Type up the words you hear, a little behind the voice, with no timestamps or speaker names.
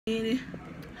Can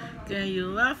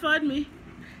you afford me?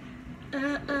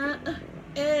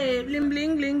 Hey, bling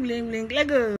bling bling bling bling. Let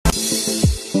go.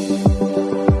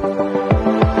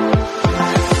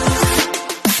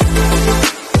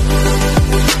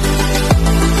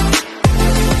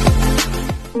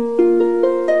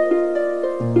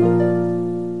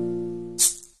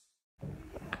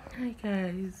 Hi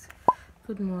guys,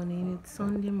 good morning. It's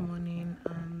Sunday morning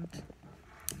and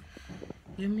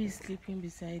Yomi is sleeping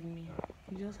beside me.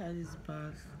 He just had his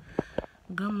bath.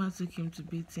 Grandma took him to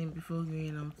bathe him before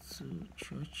going out to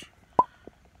church.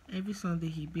 Every Sunday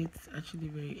he bathes actually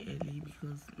very early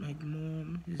because my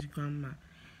mom, his grandma,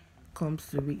 comes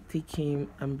to take him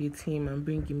and bathe him and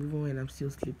bring him even when I'm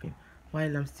still sleeping,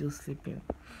 while I'm still sleeping.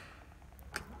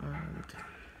 And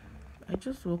I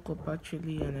just woke up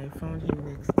actually and I found him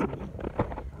next to me,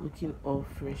 looking all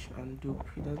fresh and dope.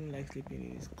 He doesn't like sleeping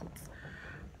in his cot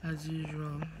as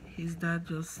usual. His dad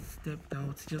just stepped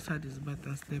out. He just had his bath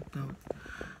and stepped out.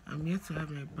 I'm yet to have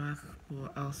my bath,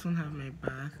 but I'll soon have my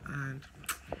bath, and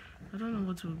I don't know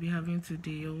what we'll be having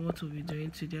today or what we'll be doing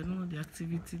today. I don't know the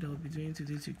activity that we'll be doing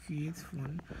today to create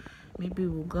fun. Maybe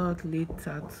we'll go out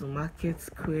later to Market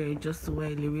Square just to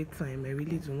while away time. I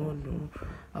really do not know.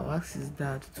 I'll ask his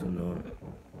dad to know.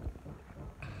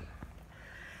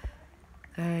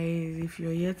 Guys, if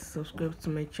you're yet to subscribe to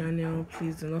my channel,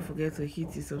 please do not forget to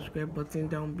hit the subscribe button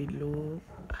down below.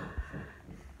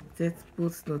 Set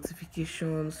post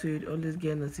notifications so you'd always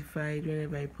get notified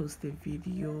whenever I post a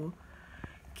video.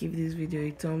 Give this video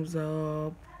a thumbs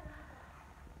up,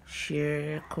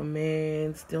 share,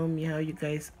 comment, tell me how you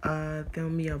guys are, tell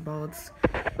me about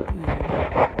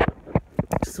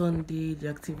Sunday, the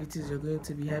activities you're going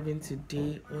to be having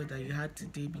today or that you had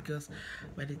today, because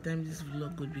by the time this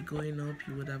vlog would be going up,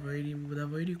 you would have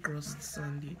already crossed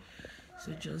Sunday.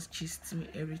 So just gist me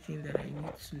everything that I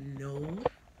need to know.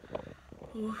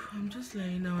 Oh, I'm just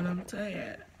lying down. I'm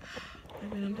tired.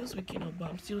 I mean, I'm just waking up, but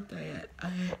I'm still tired.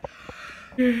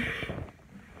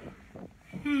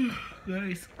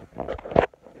 Guys,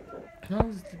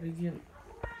 how's it begin?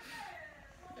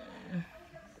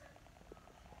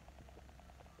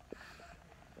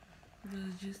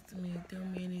 Just me. Tell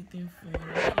me anything fun,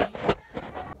 okay?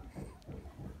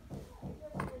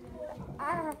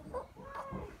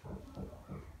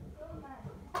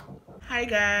 Hi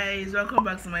guys, welcome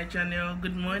back to my channel.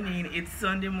 Good morning. It's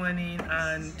Sunday morning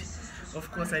and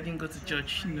of course I didn't go to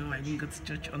church. No, I didn't go to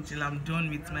church until I'm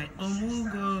done with my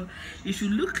omugo. If you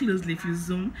look closely, if you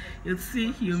zoom, you'll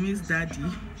see Yomi's daddy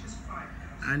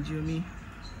and Yomi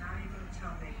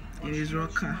in his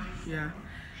rocker. Yeah.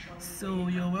 So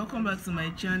you're welcome back to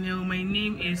my channel. My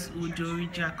name is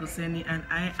Udori Jack Oseni and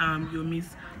I am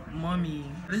Yomi's mommy.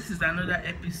 This is another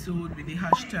episode with the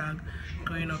hashtag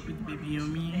growing up with baby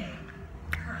Yomi.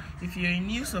 If you're a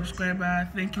new subscriber,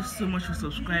 thank you so much for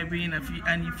subscribing.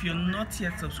 And if you're not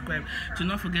yet subscribed, do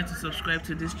not forget to subscribe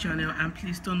to this channel and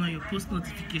please turn on your post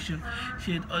notification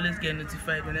so you'd always get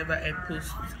notified whenever I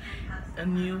post a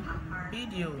new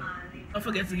video. Don't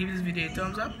forget to give this video a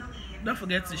thumbs up. Don't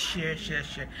forget to share.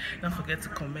 Don't forget to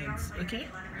comment, okay?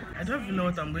 I don't even know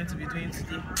what I'm going to be doing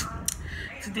today.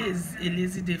 Today is a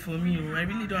lazy day for me. I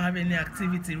really don't have any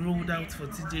activity rolled out for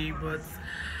today, but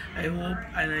I hope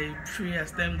and I pray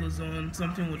as time goes on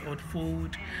something will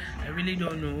unfold. I really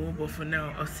don't know, but for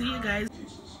now, I'll see you guys.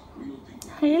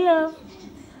 Hi love.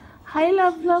 Hi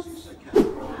love.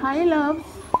 Hi love.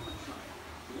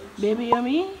 Baby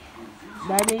Yomi.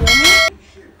 Daddy Yomi.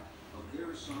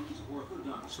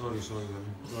 Sorry.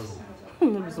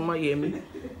 It's my Yomi.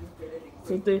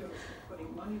 Today.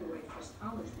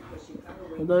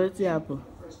 What happened?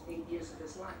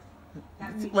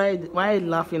 Why are you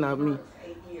laughing at me?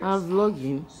 I'm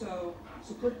vlogging. So it's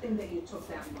a good thing that you took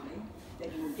that money,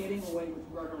 that you were getting away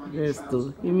with murder on your child.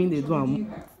 Yes, you mean they do?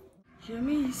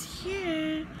 Yomi is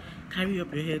here. Carry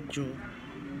up your head, Joe.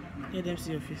 Let them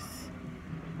see your face.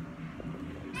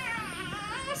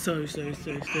 Sorry.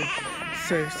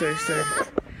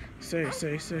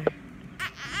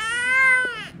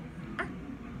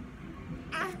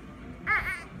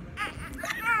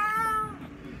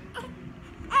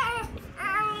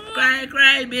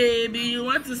 Cry, baby, you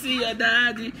want to see your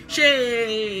daddy?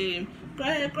 Shame.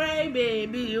 Cry,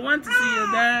 baby, you want to see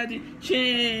your daddy?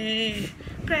 Shame.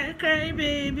 Cry,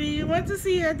 baby, you want to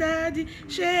see your daddy?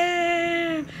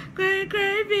 Shame.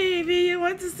 Cry, baby, you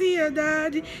want to see your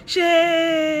daddy?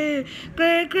 Shame.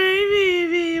 Cry,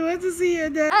 baby, you want to see your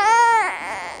daddy?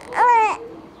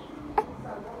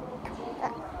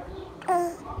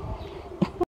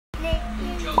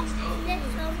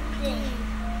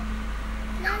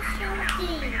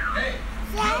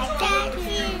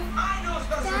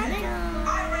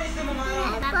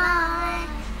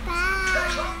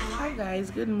 guys,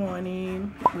 good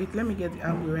morning. Wait, let me get the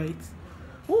angle right.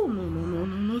 Oh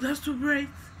no, that's too bright.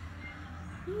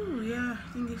 Oh yeah, I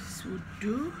think this would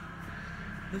do.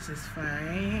 This is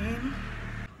fine.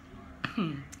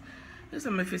 This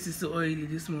time my face is so oily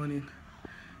this morning.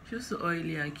 Feels so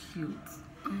oily and cute.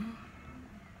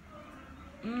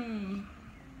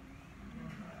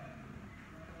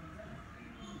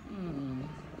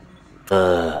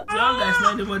 The hunger is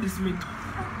not anybody's mate.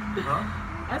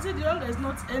 I said the hunger is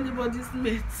not anybody's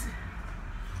mate.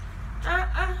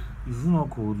 Is it not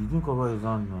cold? You didn't cover his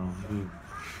hand now, babe.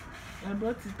 I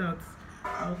brought it out.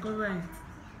 I'll cover it.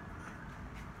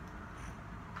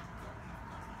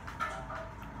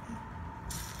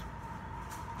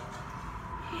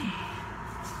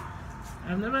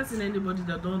 I've never seen anybody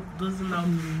that doesn't know how to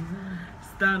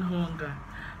stand hunger.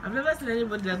 I've never seen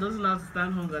anybody that doesn't know how to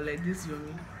stand hunger like this,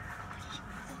 Yomi.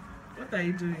 What are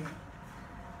you doing?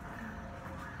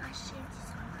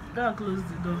 Go and close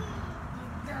the door.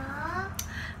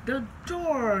 The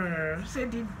door. Say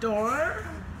the door.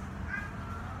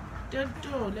 The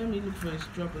door. Let me look for his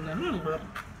trouble now.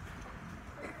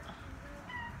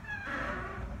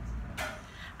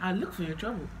 I'll look for your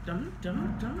trouble. Dum.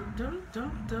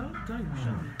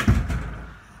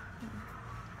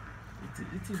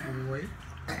 It's a boy.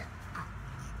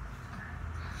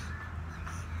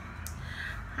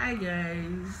 Hi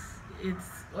guys.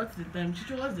 What's the time?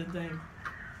 Chicho, what's the time?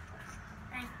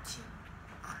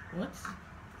 What?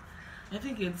 I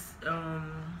think it's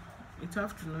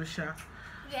afternoon, sharp.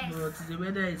 Yes. But the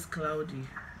weather is cloudy.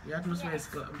 The atmosphere is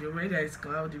the weather is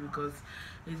cloudy because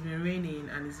it's been raining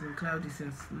and it's been cloudy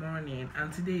since morning.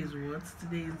 And today is what?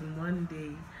 Today is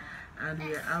Monday, and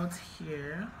we are out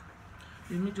here.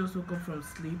 Yumi just woke up from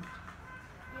sleep.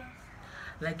 Yes.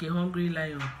 Like a hungry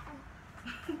lion.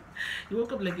 He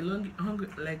woke up like a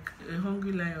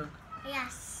hungry lion.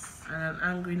 Yes. And an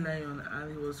angry lion,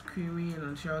 and he was screaming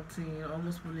and shouting,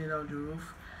 almost pulling down the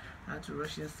roof. I had to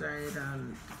rush inside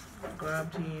and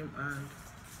grabbed him and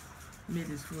made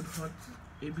his food hot,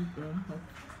 a bit warm, hot.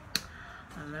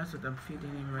 And that's what I'm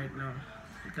feeding him right now.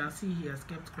 You can see he has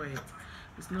kept quiet.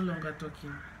 He's no longer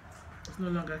talking. He's no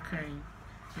longer crying.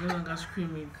 He's no longer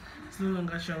screaming. He's no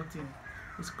longer shouting.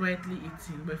 He's quietly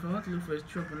eating. But if I want to look for his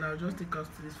trouble now, I'll just take out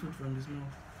this food from his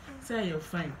mouth. Say how you're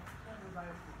fine.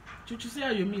 Chuchu, say how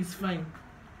you mean is fine.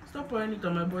 Stop pouring it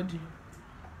on my body.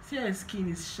 See how his skin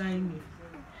is shiny.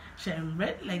 Shine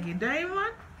red like a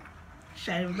diamond.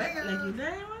 Shine red like a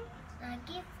diamond. I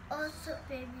give also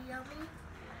baby Yomi.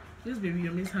 Use baby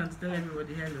Yomi's hand to tell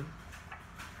everybody hello.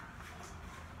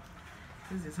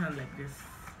 Use his hand like this.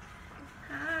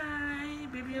 Hi,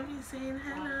 baby Yomi is saying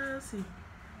hello. See,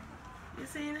 you're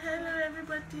saying hello,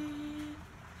 everybody.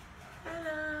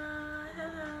 Hello,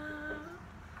 hello.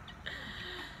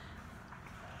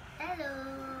 Hello.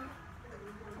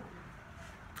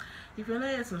 If you're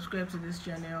not yet subscribed to this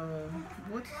channel,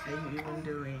 what are you even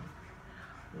doing?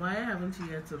 Why haven't you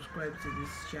yet subscribed to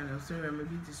this channel? Sorry, I'm a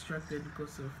bit distracted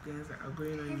because of things that are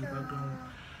going on in the background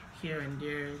here and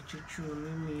there. Chuchu,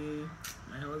 Mimi,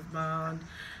 my husband,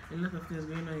 a lot of things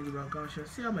going on in the background.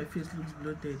 See how my face looks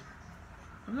bloated.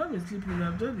 I've not been sleeping.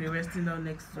 I've just been resting down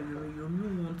next to you.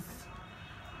 Yomi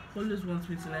always wants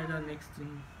me to lie down next to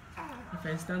him. If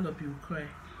I stand up, he'll cry.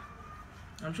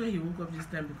 I'm sure he woke up this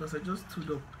time because I just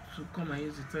stood up to come and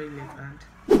use the toilet and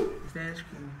he started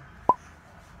screaming.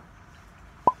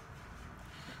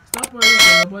 Stop wearing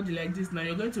your body like this now.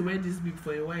 You're going to wear this bib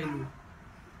for a while.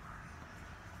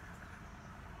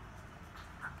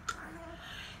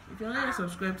 If you're not yet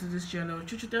subscribed to this channel,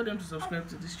 Chuchu, tell them to subscribe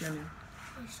to this channel.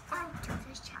 Subscribe to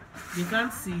this channel. They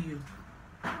can't see you.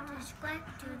 Subscribe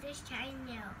to this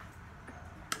channel.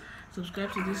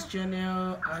 Subscribe to this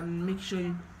channel and make sure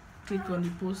you click on the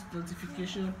post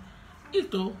notification.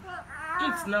 Eat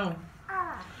now.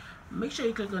 Make sure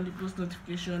you click on the post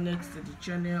notification next to the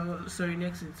channel,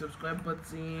 next to the subscribe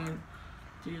button,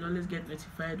 so you'll always get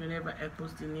notified whenever I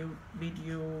post a new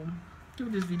video. Give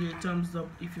this video a thumbs up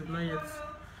if you've not yet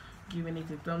given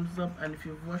it a thumbs up, and if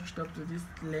you've watched up to this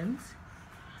length,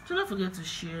 do not forget to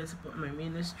share, support my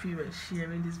ministry by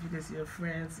sharing this video to your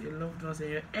friends, your loved ones,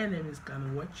 and your enemies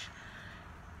can watch.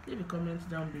 Leave a comment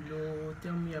down below.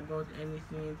 Tell me about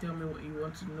anything. Tell me what you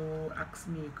want to know. Ask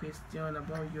me a question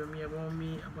about Yomi, about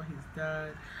me, about his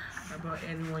dad, about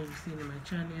anyone you've seen in my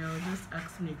channel. Just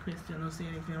ask me a question. Don't say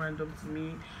anything random to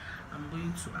me. I'm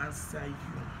going to answer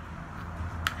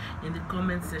you in the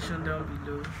comment section down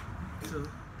below. So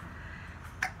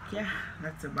yeah,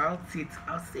 that's about it.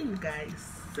 I'll see you guys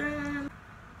soon.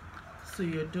 So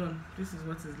you're done. This is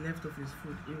what is left of his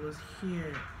food. It was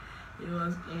here. It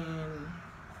was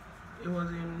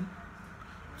in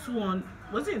 200.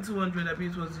 Was it in 200? I mean,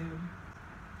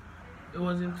 it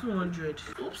was in 200.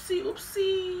 Oopsie.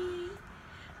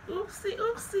 Don't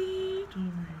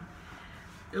worry.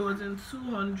 It was in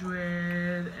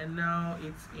 200 and now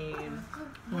it's in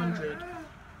 100.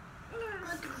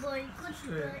 Good boy.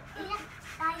 Yeah,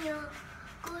 Tayo.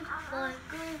 Good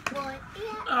boy.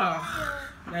 Yeah, Oh,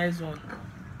 nice one.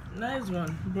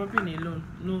 Dropping alone,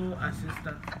 no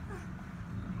assistant.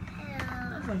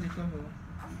 That's on the cover.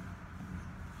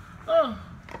 Oh,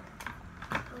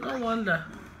 no wonder.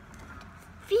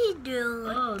 Video.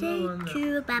 Oh, no Thank wonder.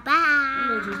 you. Bye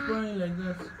Oh, she's bye. pouring like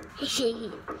that.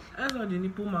 That's not the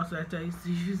nipple mouse I used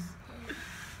to use.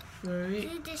 Sorry.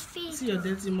 See this video. See your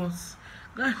dirty mouse.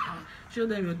 Go and show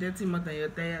them your dirty mouth and your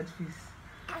tired face.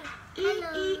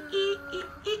 Hello.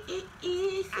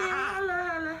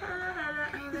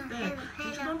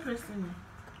 It's not pressing me.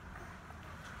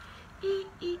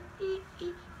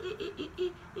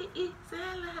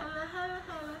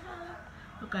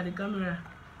 Look at the camera.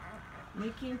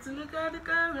 Making to look at the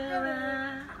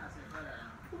camera.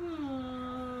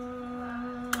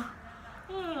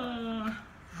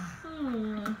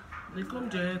 They come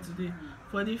to her today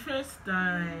for the first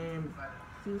time.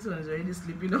 This one's already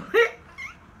sleeping away.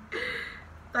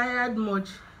 Tired much.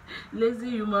 Lazy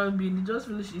human being. You just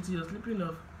finished eating, you're sleeping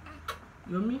off.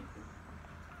 Yomi?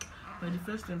 For the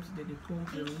first time today, they come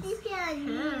to me.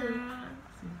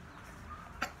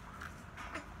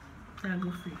 Can't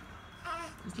go free.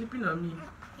 You're sleeping on me.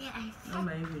 Not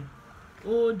my way.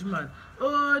 Old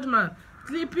man,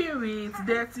 sleeping with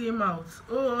dirty mouth.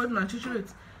 Old man, chuchu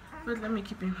it. But let me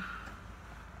keep him.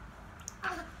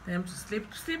 Time to sleep.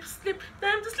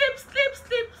 Time to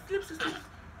sleep.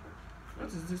 What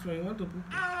is this one? You want to poop?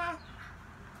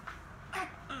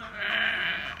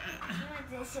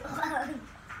 What is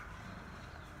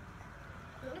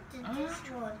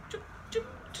this one? Chup, chup,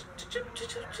 chup, chup, chup,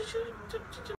 chup, chup,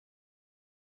 chup.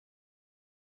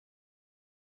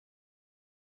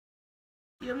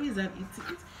 Yomi is an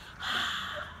idiot.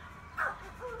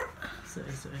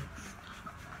 Sorry.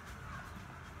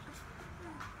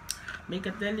 Make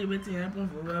a tell you what happened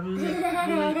for Babylon.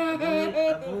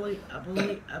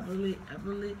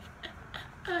 Aboli.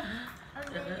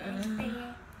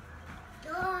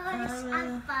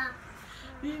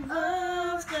 We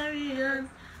must carry on.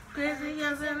 Crazy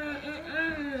as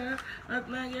but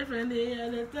my girlfriend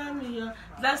they tell me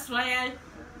that's why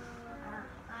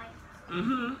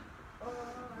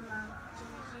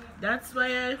that's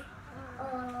why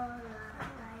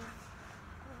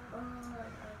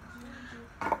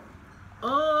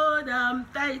oh damn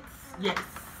tight, yes,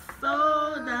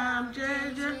 so damn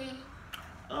jeje,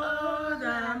 oh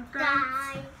damn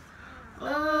tight,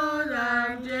 oh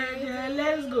damn jeje,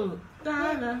 let's go.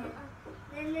 Tana.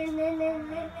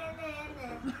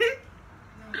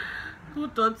 Who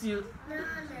taught you?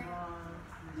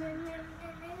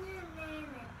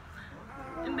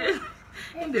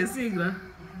 In the singer.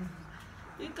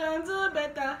 You can do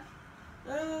better. I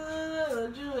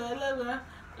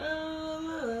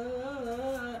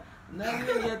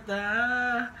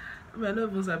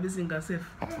don't even sabi sing herself.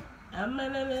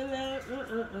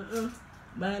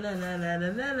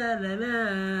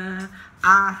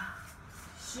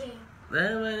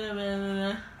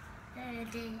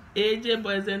 AJ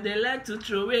boys and they like to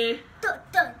throw away.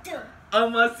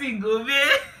 Almost single way.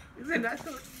 Isn't that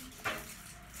so?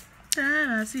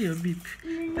 I see your beep.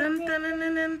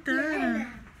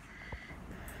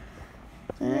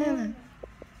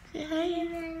 Say hi.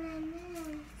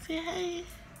 Say hi.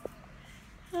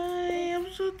 Hi, I'm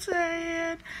so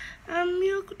tired. I'm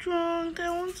milk drunk. I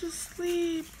want to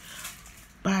sleep.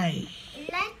 Bye.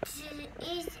 Let's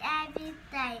eat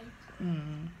everything.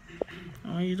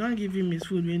 Oh, you don't give him his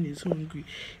food when he's hungry.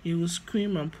 He will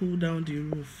scream and pull down the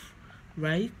roof.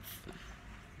 Right?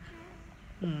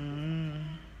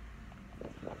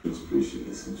 Just pray she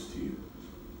listens to you.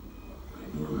 I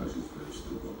know how she's very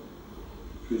stupid.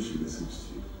 Pray she listens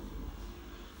to you.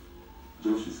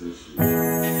 Joshi says she...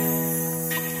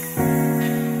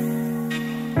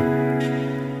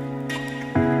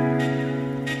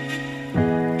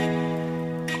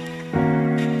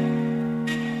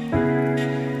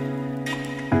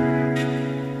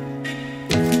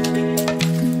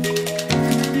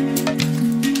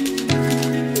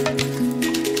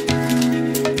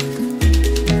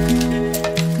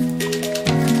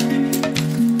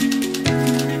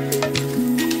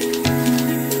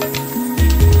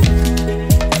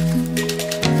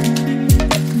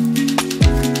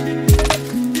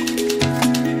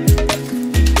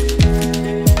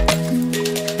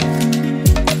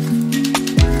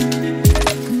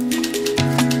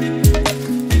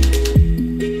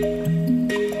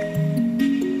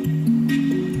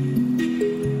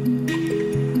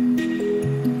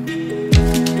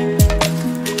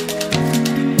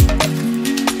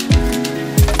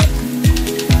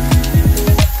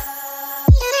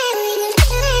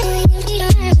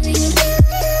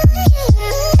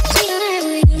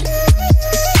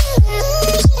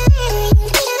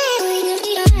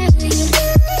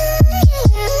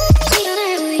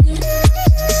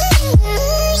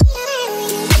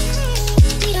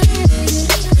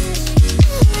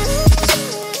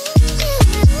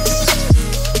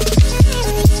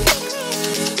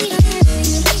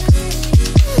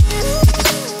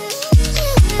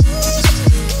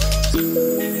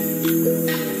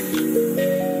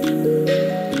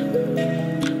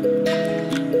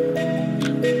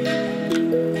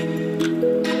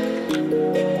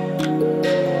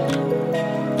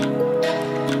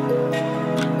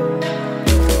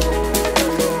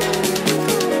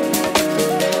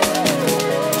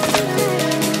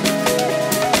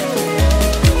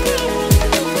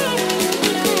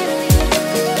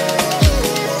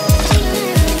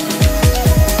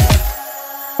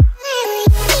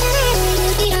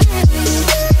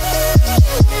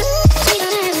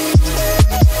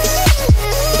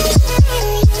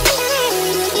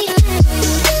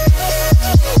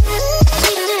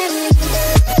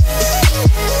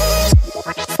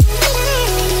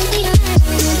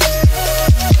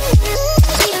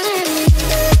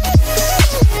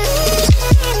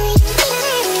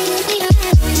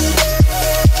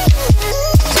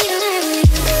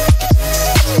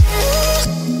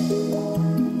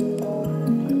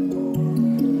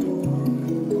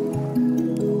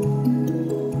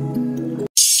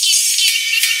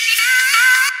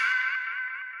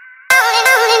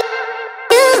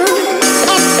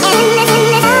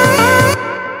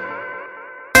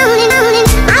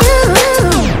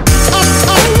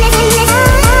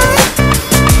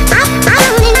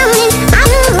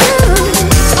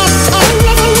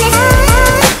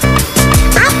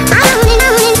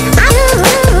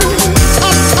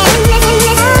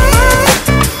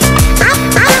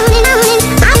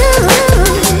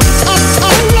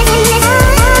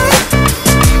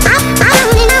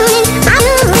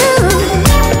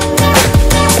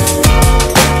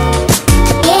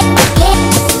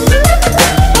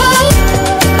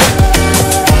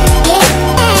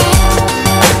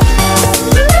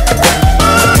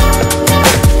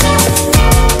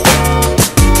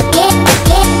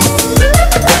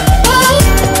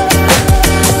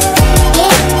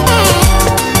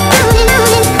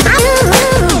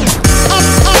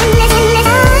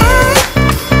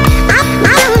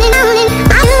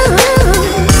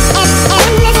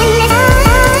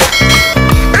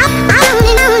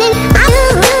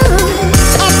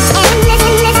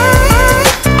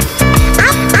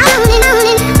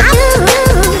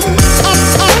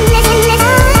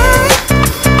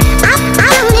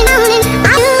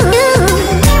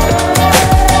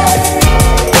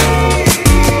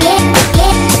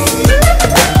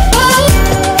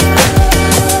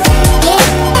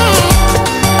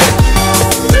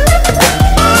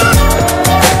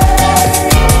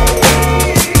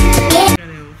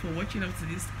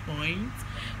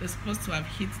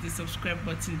 have, hit the subscribe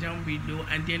button down below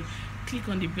and then click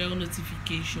on the bell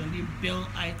notification, the bell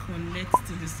icon next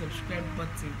to the subscribe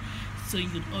button, so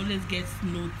you'll always get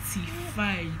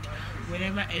notified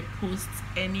whenever I post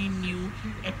any new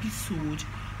episode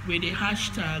with the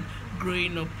hashtag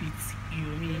growing up with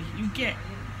Yomi. You get.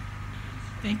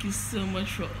 Thank you so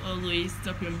much for always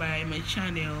stopping by my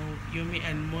channel, Yomi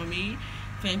and Mommy.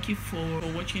 Thank you for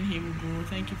watching him grow.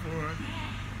 Thank you for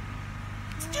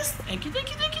just thank you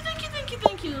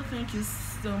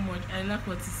so much. I like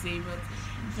what to say, but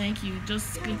thank you.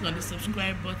 Just click on the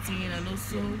subscribe button and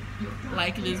also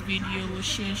like this video,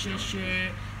 share,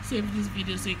 save this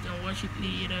video so you can watch it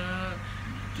later.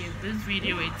 Give this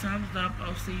video a thumbs up.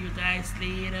 I'll see you guys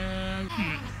later.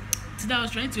 Today I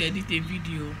was trying to edit a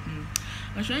video.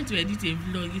 I was trying to edit a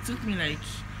vlog. It took me like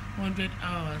 100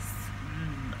 hours.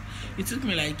 It took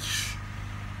me like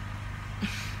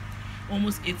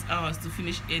almost 8 hours to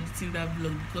finish editing that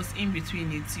vlog, because in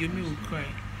between it, Yomi would cry.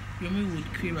 Yomi would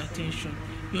crave attention.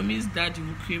 Yomi's daddy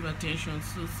would crave attention.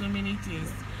 So many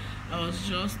things. I was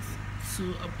just so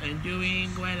up and doing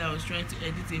while I was trying to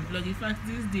edit a vlog. In fact,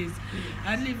 these days,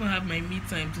 I don't even have my me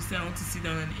time to say I want to sit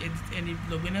down and edit any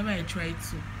vlog. Whenever I try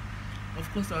to, of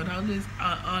course, I would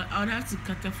have to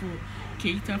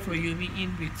cater for Yomi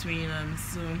in between, and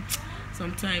so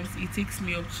sometimes it takes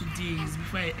me up to days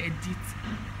before I edit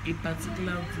a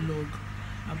particular vlog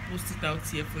and post it out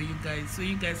here for you guys, so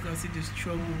you guys can see the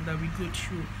struggle that we go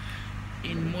through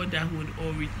in motherhood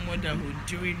or with motherhood,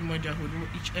 during motherhood,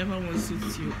 whichever one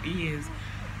suits your ears.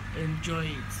 Enjoy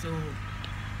it. So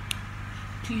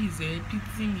please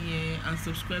pity me and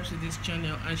subscribe to this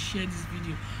channel and share this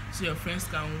video so your friends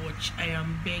can watch. I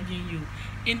am begging you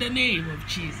in the name of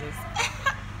Jesus.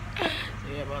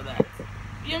 Sorry about that.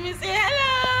 Yomi, say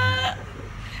hello.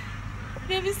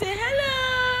 Baby, say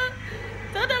hello.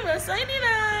 Tell them we're signing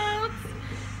out.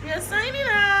 We are signing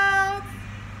out.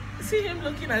 See him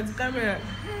looking at the camera.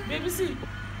 Baby, see.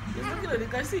 He's looking at the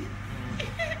camera. See.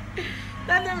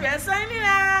 Tell them we are signing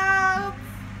out.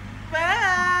 Bye.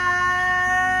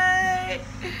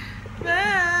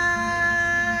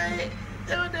 Bye.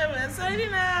 Tell them we are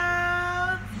signing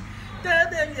out. Tell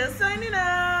them you're signing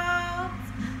out.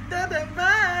 Tell them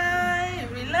bye.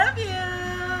 We love you.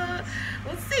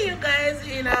 We'll see you guys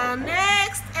in our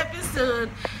next episode.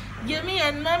 Yomi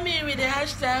and Mommy with the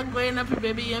hashtag growing up with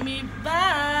baby Yomi.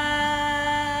 Bye.